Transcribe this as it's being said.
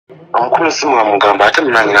omukulu simu amugamba ate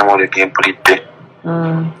munangira mwoleke mpulidde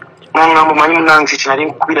nangamba manyi munange kinali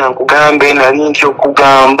nkubira nkugambe nali ntya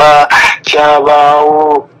okugamba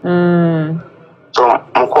kyabaawo so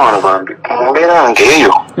mukwano bambi mumbeera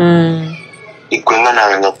ngeeyo igwe nga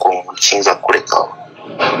nange nga kiyinza kulekawo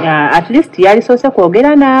at least yalisoose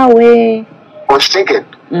kwogera naawe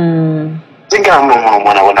okitegedde zigamba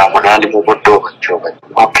omwana wona ndi mu budde obakyoba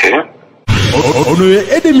okay ono ye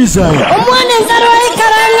Edemizaya omwana ensalo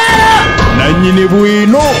ekarangala nannyini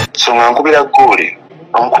bwino so nga nkubira ggooli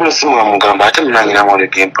omukulu simu amugamba ate munangira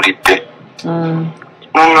mwoleke mpulidde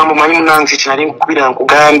nangamba manyi munange kinali nkubira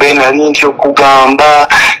nkugambe nali ntya okugamba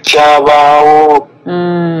kyabaawo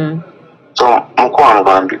so mukwano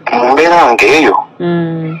bambi mumbeera ngeeyo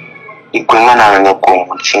igwe nga nange nga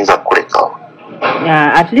kiyinza kulekawo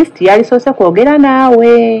at least yalisoose kwogera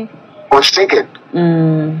naawe okitegedde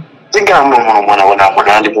zigamba omwana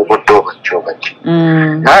wona ndi mu budde obakyoba ki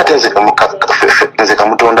naye ate nze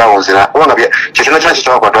kamutondawo nzira kubanga kyekyona kyona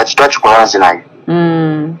kyetwakola twakikola nzinaye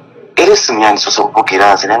era essimu yandisoose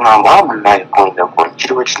okuvugira nze nengamba munaye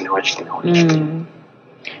kiriwo kitinewo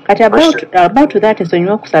kati about that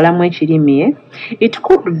esonyiwa okusalamu ekirimi it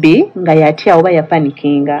could be nga yatya oba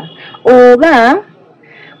yapanikinga oba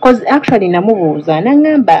cause actually namubuuza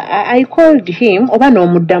nangamba I called him oba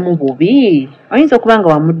n'omuddamu bubi oyinza okuba nga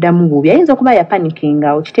wamuddamu bubi ayinza okuba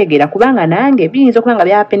yapanikinga okitegeera kubanga nange biyinza okuba nga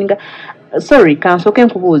byapeninga sorry kansooke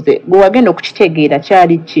nkubuuze bwe wagenda okukitegeera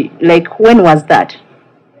kyali ki like when was that?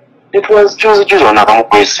 It was Tuesday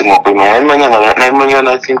nakamukwesimu okwimanya naimanya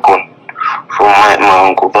I think on from my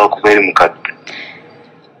uncle back very mukadde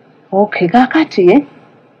okay kakati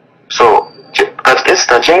so kati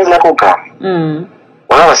Esther kyayinza kugamba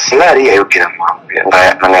olaba singa yali yayogera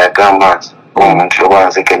nga yagamba nti omuntu oba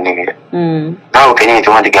nzeke nnimira naawe kenyini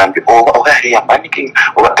tewandigambye oba yali yapaniking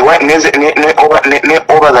ne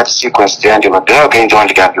over that sequence teyandibadde naawe kenyini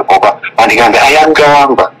tewandigambye oba wandigambye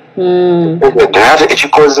ayagamba ate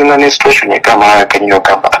ekikozinga ne situation egamba kenyini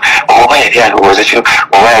ogamba oba yali alowooza kino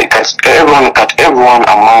oba everyone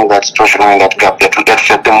among that situation when that gap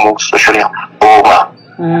yatukyadde mu social oba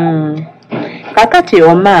kakati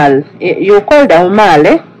Omar, you called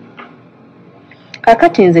Omar,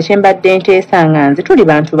 kakati nze kyembadde nteesa nga nze tuli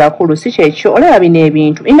bantu bakulu si kyekyo olaba bino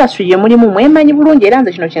ebintu industry gye mulimu mwemanyi bulungi era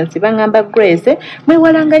nze kino kyensiba ngamba Grace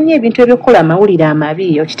mwewalanga nnyo ebintu ebyokukola amawulire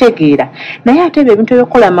amabi okitegeera naye ate ebintu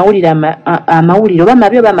ebyokukola amawulire oba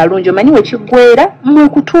mabi oba malungi omanyi wekiggwera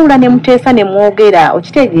mwekutuula ne muteesa ne mwogera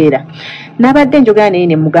okitegeera nabadde njogera naye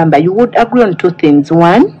ne mugamba you would agree on two things.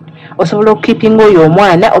 One, osobola okukeepinga oyo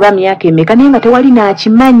omwana oba myaka emeka naye nga tewali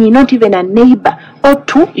nakimanyi not even a neighbor or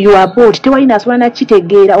two you are bored tewali nasobola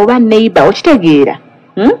nakitegeera oba neighbor okitegeera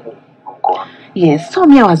yes so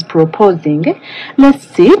me I was proposing let's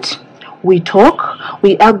sit we talk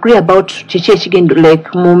we agree about kiki ekigendo like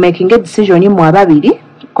mu making a decision mu ababiri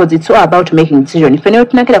because it's all about making decision if you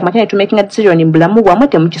tunakira kumatanya to making a decision mbulamu bwamwe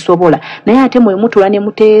temukisobola naye ate mwe mutula ne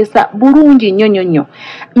muteesa bulungi nnyo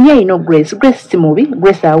nye ino Grace simubi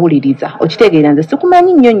Grace awuliriza okitegeera nze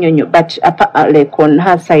sikumanyi nnyo but like on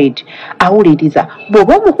her side awuliriza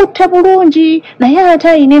bwoba omukutta bulungi naye ate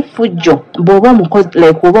ayina effujjo bwoba omukozi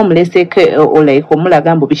like oba omuleseke like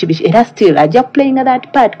omulaga mbu biki era still aja playing that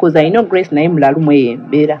part because I know Grace naye mulalu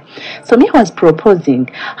mweyembeera so me was proposing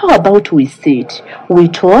how about we sit we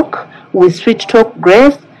talk we sweet talk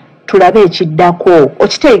Grace tulabe ekiddako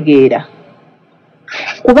okitegeera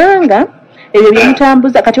kubanga ebyo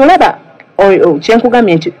byemutambuza kati olaba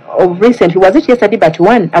kyenkugambye nti of recently was it yesterday but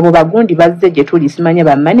one abo bagundi bazze gye tuli simanya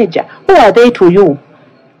ba manager who are they to you?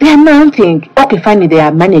 They are nothing. Okay fine they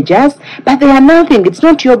are managers but they are nothing. It's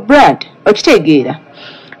not your blood okitegeera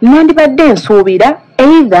nandibadde nsuubira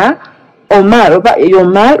either Omar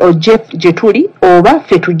or Jeff Jetuli oba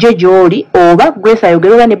fe tujje gy'oli oba Grace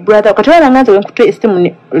ayogera ne brother kati wala nganze wenkutwe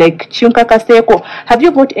estimu like kinkakaseeko have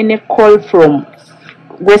you got any call from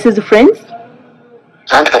Grace's friends?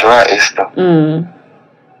 Santi katwala Esther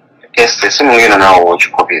Esther simu ngeno nawe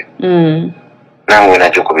okikubye nange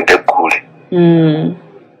nakikubidde eggule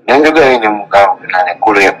nanjogera ne mugamba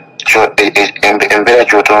naneggule embeera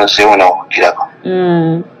gy'otonzeewo nawulirako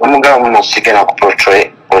omugamba muno sigenda ku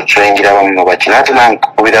portrayingira bamuno baki nate nange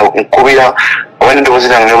nkubira oba n'eddoboozi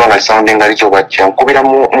lange noba nga lisounding nga likyo bajja nkubira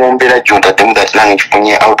mu mbeera gy'ontaddemu that nange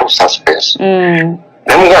nkifunye out of suspense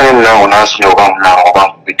namugamba ne munange nansonyi oba munange oba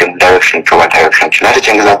nkubidde mu direction kyoba direction kino ate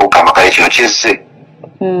kyengeza kugamba kale kino kizze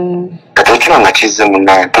kati okiba nga kizze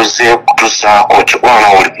munange tuzaako kikwana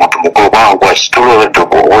oli muntu mukulu kubanga gwakitula olwedde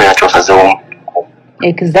oweera kyosazeewo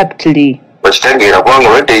exactly okitegeera kubanga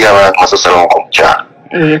olwedde ye aba masosalomuka omukyala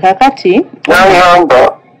kakati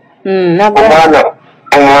nagamba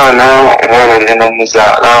omwana genda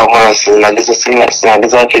muza na mwansi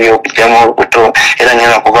nagiza kiri okujjamu olubuto era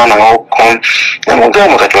nyina kubaana wako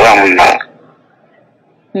namugamba katola munanga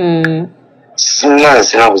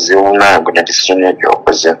sina buzibu nange na decision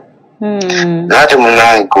egyokoze nate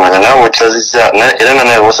munange kumanya nawe otaziza era nga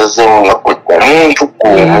nawe osazeewo nga omuntu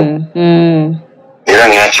kumu era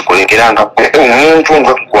ngakikulegera nga omuntu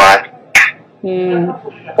nga kwani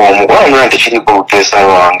omugwano nante kiriko oluteesa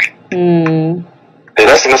lwange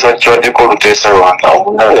era sinasa kyoddeko oluteesa lwange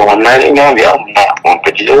omunange wannali nyambye amunange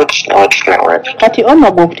ompegirewo tikinawatikinawaati kati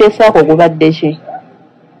Omar gwe okuteesaako gubadde ki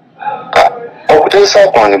okuteesa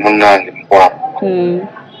kwange munange mukwamu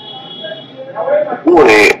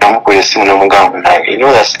ule namukuye esimu namugamba nange you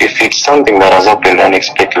know that if it's something that has happened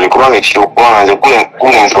unexpectedly kubanga ekirikuba nze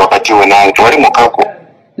kungenze wakati we nange tewali mukako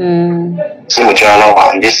si mukyala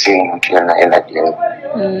wange si muntu yenagenda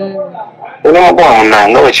namugamba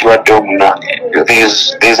munange nga wekibaddewo munange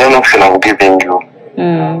there's an option of giving you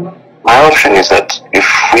my option is that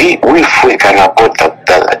if we can afford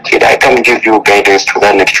that kid I can give you guidance to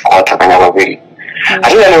that next quarter kanya babiri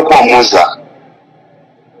ate naliokuwa muza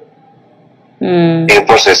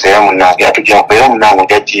process ya munange atujja kubeera munange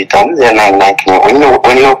ojagiyita muze nange olina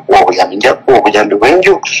okuwa obuyambi njakuwa obuyambi bwenji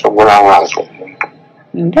okusobola awansi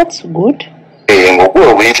that's good ngaokuwa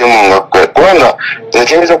obuyitemu nga kubanga nze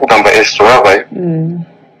kyinza okugamba esitolabayo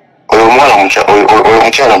oyo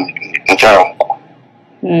mukyala mukulu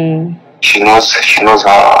she knows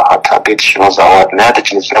her target, she knows her what. Naye ate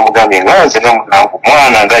kino kinamugambye nga nze nga munange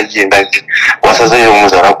omwana nga ye ndaze wasazeeyo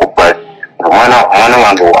omuzala ku bbali omwana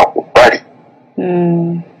wange wakubbali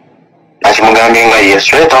nakimugambye nga ye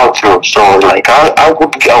straight out through so like I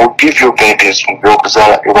would give you guidance mu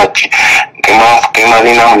by'okuzaala bati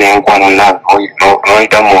kemalinawo n'enkwano nange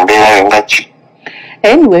noyita mu mbeera yo nga ki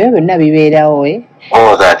anyway byonna bibeerawo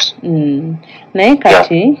all that naye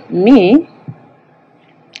kati me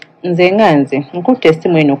nze nkutte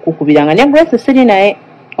essimu eno okukubiranga ne Grace siri naye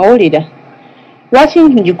owulira lwaki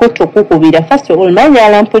ngikutte okukubira first of all manya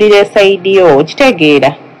alampulira esaidi yo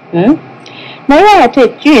kitegeera naye ate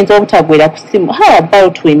kiyinza obutagwera ku ssimu how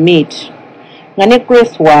about we meet nga ne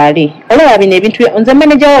Grace waali olaba bino ebintu nze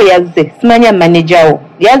manajawo yazze simanya manajawo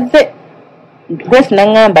yazze Grace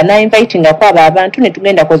nangamba na inviting akwaba abantu ne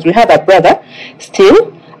tugenda cause we have a brother still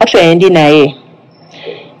actually ndi naye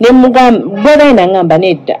brother nangamba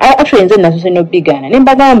nedda actually nze naso sino bigana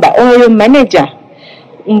nembagamba oyo manager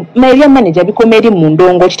maybe manager bikoma eri mu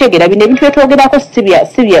ndongo kitegeera bino ebintu byetwogerako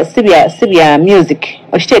sibya music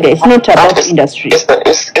okitegeera it's not about industry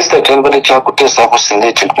esitembere kyakuteesako singa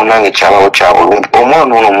ekintu munange kyabawo kyabulungi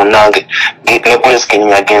omwana ono munange nepolisi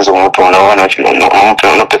kenyini agenza omutonda wana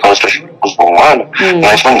omwana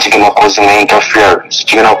nakimanyi kigenda kukozinga interference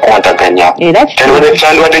kigenda kukwataganya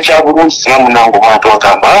kyandibadde kyabulungi singa munange omwana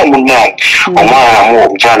twagamba munange omwana mu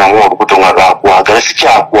omukyala mu olubuto nga lwakwagala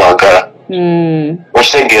sikyakwagala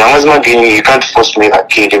okitegeera amazima genyi you can't force me a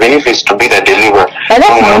kid even if it's to be the deliver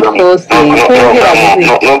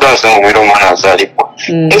nogansanga omwera omwana azaalibwa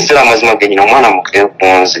esera amazima genyina omwana mukire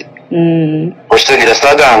kunze okitegeera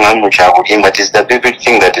saaganga mukyabulimba it is the big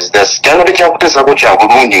thing that is this kyandibadde kyakuteesako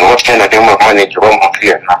kyabulungi nga wakikyendademu amanage oba muntu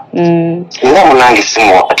yenna era munange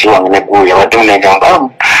simu wakati wange neggulu yabadde munegamba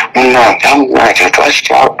munange kino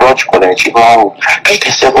twakikola nekibaawo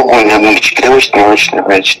kakiteeseko gundi kikirewo kitinewo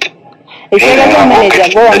kiti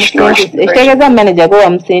ekitegeeza manager go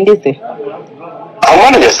wamusindise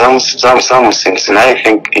manager samusindise and I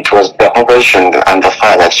think it was the operation and the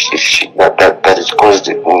fire that it caused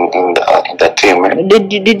in the team.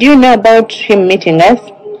 Did you know about him meeting us?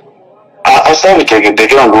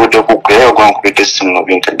 asabitegeddeko nga owudde kuggulayo gwankubidde essimu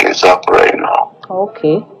nobintegeezaako right now.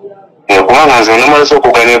 Okay. kubanga nze namalisa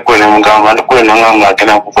okugana eggwe nemugamba ndikule nangamba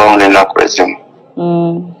agenda kuvaawo n'ennaku ezimu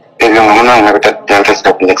ebyo nga munange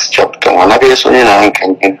nabitazira ku next chapter nga nabyesonye nange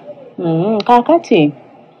kenyini kakati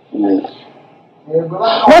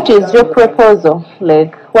what is your proposal?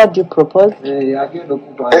 Like, what do you propose?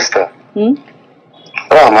 Esther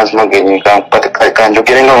amazima genyi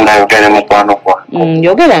kanjogere nga ndayogera ne mukwano gwa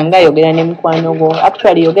yogera nga yogera ne mukwano gwo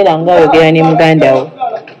actually yogera nga yogera ne muganda wo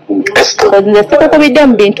nze sikukubidde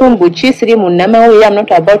mu bintu mbuki siri mu nnamawulire I'm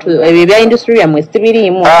not about ebyo bya industry yamwe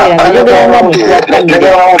sibiriimu njogera nga muntu wa family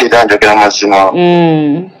njogera mazima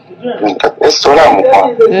esola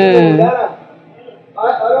mukwano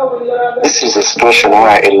this is a situation where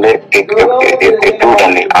a dude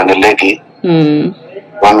and a lady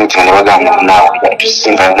wamiting ne bagamba nawe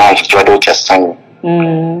tusinga nawe kibaddewo kyasanyu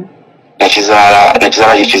nekizaala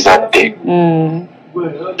kikizadde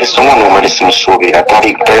Someone who is in Soviet, I thought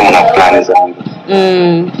he na plans and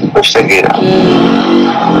Segera.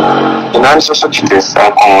 And I'm so such this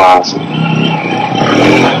Congress.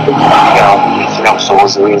 So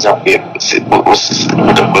was the wings up here.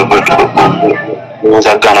 Was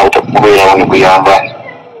a gun out of the way on the Yamba.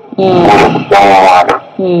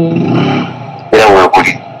 There were good.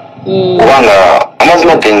 One, I must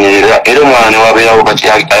not think anyone who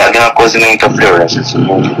are causing interferences.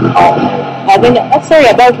 Sorry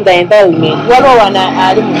about the environment.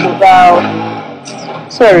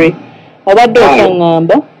 Sorry. About the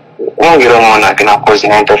number. One you don't want to cause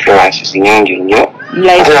interferences in India.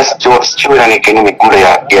 Like children can be good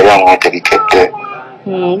at young with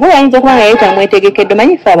Oyinza okuba nga yeta mwetegekedde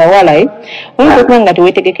manyi ffe abawala oyinza okuba nga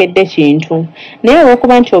teweetegekedde kintu naye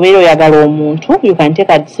olwokuba nti obeera oyagala omuntu you can take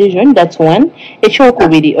a decision, that's one.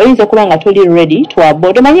 Ekyokubiri oyinza okuba nga toli ready to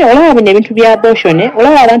abort. Omanyi olaba bino ebintu bya abortion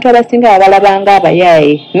olaba abantu abasinga abalabanga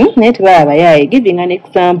abayaaye naye tebaba abayaaye. Giving an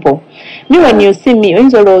example, me when you see me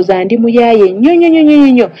oyinza olowooza ndi muyaaye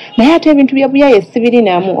nnyo naye ate ebintu bya buyaaye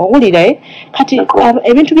sibirinamu owulira kati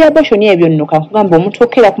ebintu bya abortion ebyo nno kakugamba omuntu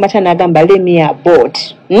okkera ku mata n'agamba let me abort.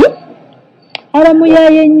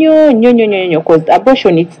 Aramuyaye nnyo cause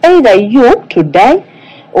abortion it's either you to die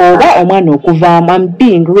oba omwana okuvaamu. I'm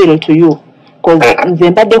being real to you cause nze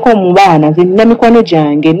mbaddeko mu baana nze nina mikono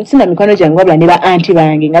gyange sina mikono gyange wabula ne ba anti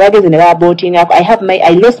bange nga bageze ne baabortingako.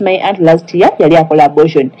 I lost my aunt last year yali akola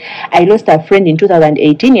abortion. I lost a friend in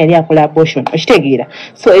 2018 yali akola abortion. Okitegeera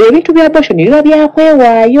so ebintu bya abortion biba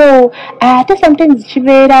byakwewaayo ate sometimes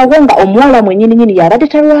kibeerawo nga omuwala mwennyini yabadde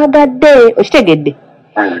talwagadde. Okitegedde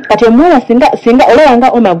kati omuwala singa olaba nga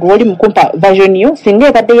Omar gw'oli mukumpa version yo singa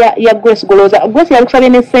ebadde ya Grace golooza Grace yali kusabye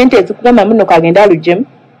ne ssente ezikugamba muno kagenda aluggyemu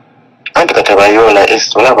anti katabayola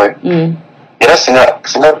olaba era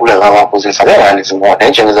singa kulaba abakozesa beeyandizimuwa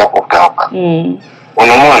naye kyengeza kugamba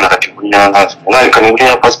ono omwana kati kunyanga olabika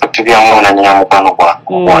nebulira perspective ya mwana nyamukwano gwa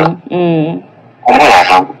omuwala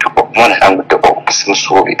omwana atanguddeko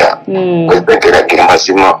okukisimusuubira kwebegerage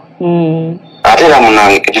mazima ate era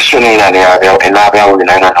munange ekisoni enaabyawo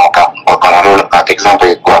naina nokawakanalo ate example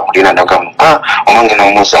yegwakulina nagamuka omange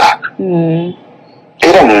nomuzaaka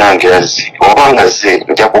era munange azzi obanga ze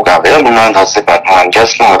nja kugamba era munange azze batman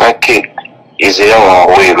just know that kid is era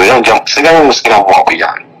waweerwe era siganye musikira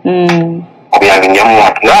muwakuyange okuyange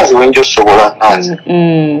nyamuwatu naazi wenja osobola naazi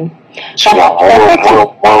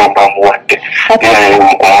mulomba muwadde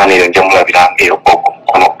omwana eyo nja mulabiranga eyo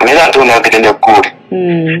naye ate onagede negguuli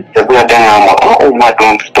egula dangamba Omar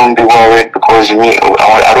don't be worried because me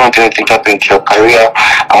I don't want anything to happen to your career.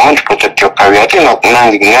 I want to protect your career. Ate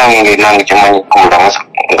nange gyemanyi gula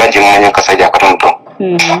nga gyemanyi kasajja akatonotono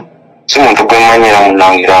si muntu gwemanyira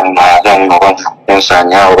munangira munayagana oba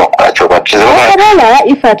kunsanya olwakolakyo bakizabala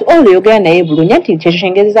if at all oyogera naye bulungi nti kyekyo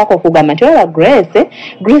kyengezezaako okugamba nti olaba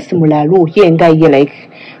Grace mulalu ye nga ye like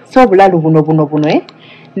so obulalu buno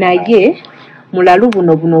naye mulalu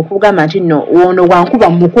buno okugamba nti nno ono bwankuba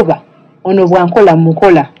mukuba ono bwankola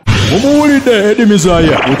mukola. Mumuwulidde Eddie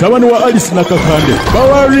Mizaya mutabani wa Alice Nakakande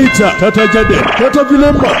bawa Rita Tata Jade Tata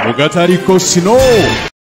Vilemba mugataliko sino